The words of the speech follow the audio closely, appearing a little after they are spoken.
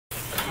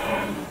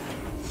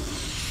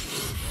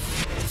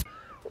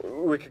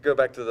we could go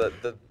back to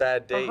the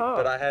bad date,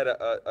 but I had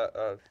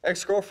a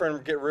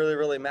ex-girlfriend get really,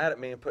 really mad at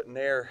me and put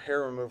Nair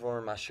hair removal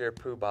in my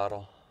shampoo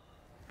bottle.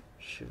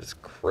 She was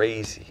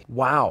crazy.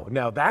 Wow.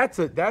 Now that's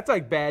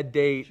like bad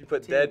date. She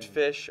put dead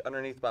fish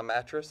underneath my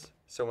mattress,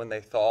 so when they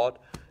thawed,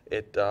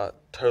 it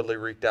totally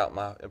reeked out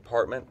my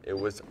apartment. It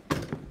was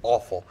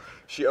awful.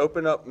 She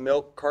opened up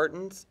milk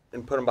cartons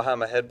and put them behind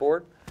my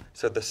headboard,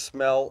 so the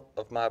smell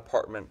of my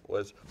apartment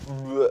was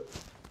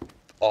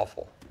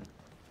awful.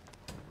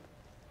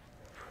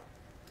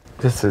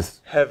 This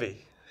is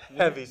heavy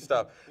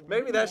stuff.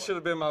 Maybe that should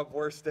have been my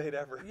worst date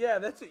ever. Yeah,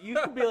 you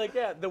could be like,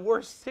 yeah, the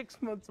worst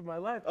 6 months of my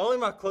life. Only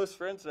my close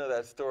friends know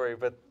that story,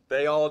 but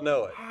they all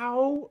know it.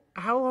 How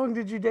long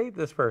did you date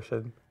this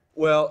person?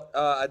 Well,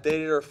 I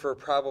dated her for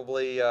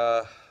probably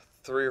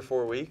 3 or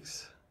 4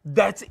 weeks.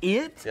 That's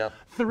it? Yep.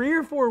 3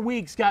 or 4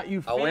 weeks got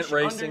you fish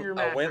under your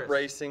mattress. I went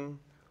racing,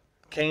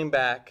 came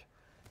back,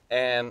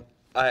 and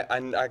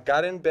I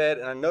got in bed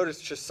and I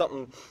noticed just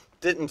something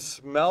didn't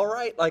smell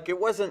right. Like it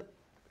wasn't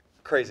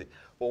crazy.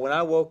 Well, when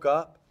I woke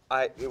up,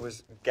 it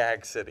was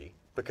Gag City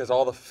because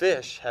all the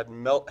fish had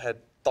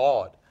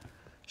thawed.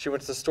 She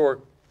went to the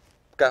store,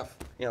 got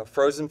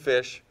frozen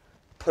fish,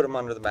 put them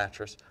under the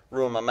mattress,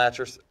 ruined my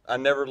mattress. I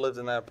never lived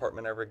in that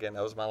apartment ever again.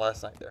 That was my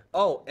last night there.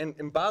 Oh,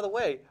 and by the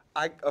way,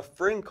 a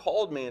friend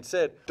called me and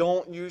said,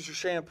 don't use your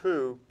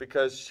shampoo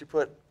because she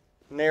put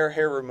Nair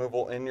hair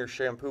removal in your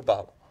shampoo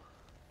bottle.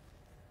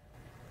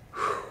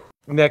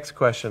 Next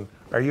question.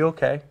 Are you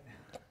okay?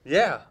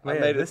 Yeah, Man, I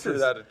made it through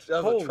that.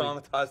 That was a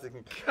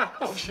traumatizing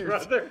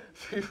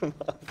few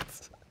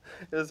months.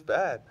 It was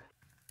bad.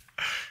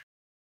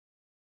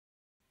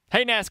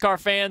 Hey, NASCAR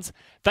fans.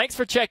 Thanks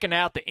for checking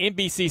out the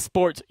NBC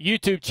Sports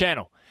YouTube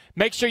channel.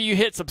 Make sure you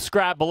hit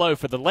subscribe below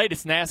for the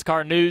latest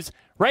NASCAR news,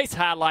 race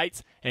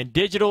highlights, and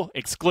digital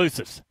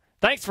exclusives.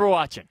 Thanks for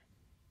watching.